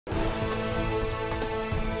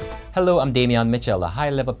Hello, I'm Damian Mitchell. A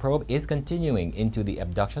high-level probe is continuing into the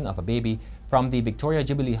abduction of a baby from the Victoria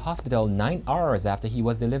Jubilee Hospital 9 hours after he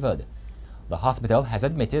was delivered. The hospital has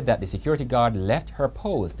admitted that the security guard left her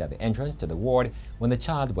post at the entrance to the ward when the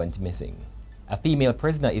child went missing. A female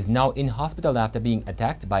prisoner is now in hospital after being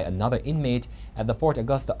attacked by another inmate at the Fort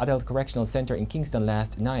Augusta Adult Correctional Center in Kingston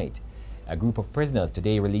last night. A group of prisoners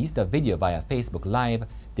today released a video via Facebook Live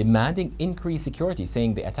demanding increased security,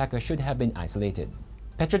 saying the attacker should have been isolated.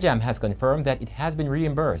 Petrojam has confirmed that it has been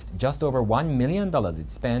reimbursed just over $1 million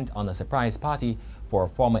it spent on a surprise party for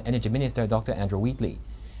former Energy Minister Dr. Andrew Wheatley.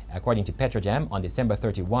 According to Petrojam, on December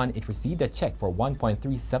 31, it received a check for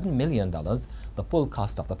 $1.37 million, the full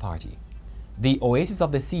cost of the party. The Oasis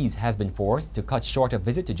of the Seas has been forced to cut short a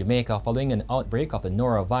visit to Jamaica following an outbreak of the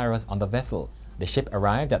norovirus on the vessel. The ship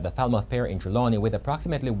arrived at the Falmouth Pier in Trelawney with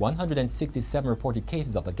approximately 167 reported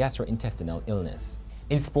cases of the gastrointestinal illness.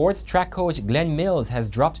 In sports, track coach Glen Mills has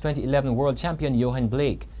dropped 2011 World Champion Yohan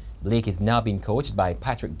Blake. Blake is now being coached by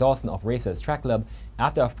Patrick Dawson of Racers Track Club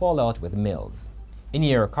after a fallout with Mills. In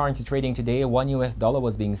year currency trading today, $1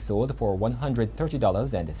 was being sold for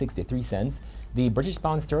 $130.63, the British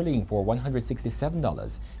pound sterling for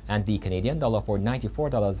 $167, and the Canadian dollar for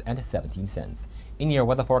 $94.17. In your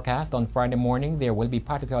weather forecast, on Friday morning, there will be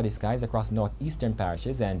partly cloudy skies across northeastern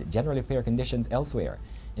parishes and generally fair conditions elsewhere.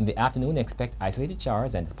 In the afternoon, expect isolated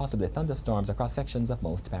showers and possibly thunderstorms across sections of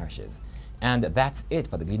most parishes. And that's it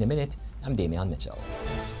for the GLEANER Minute. I'm Damian Mitchell.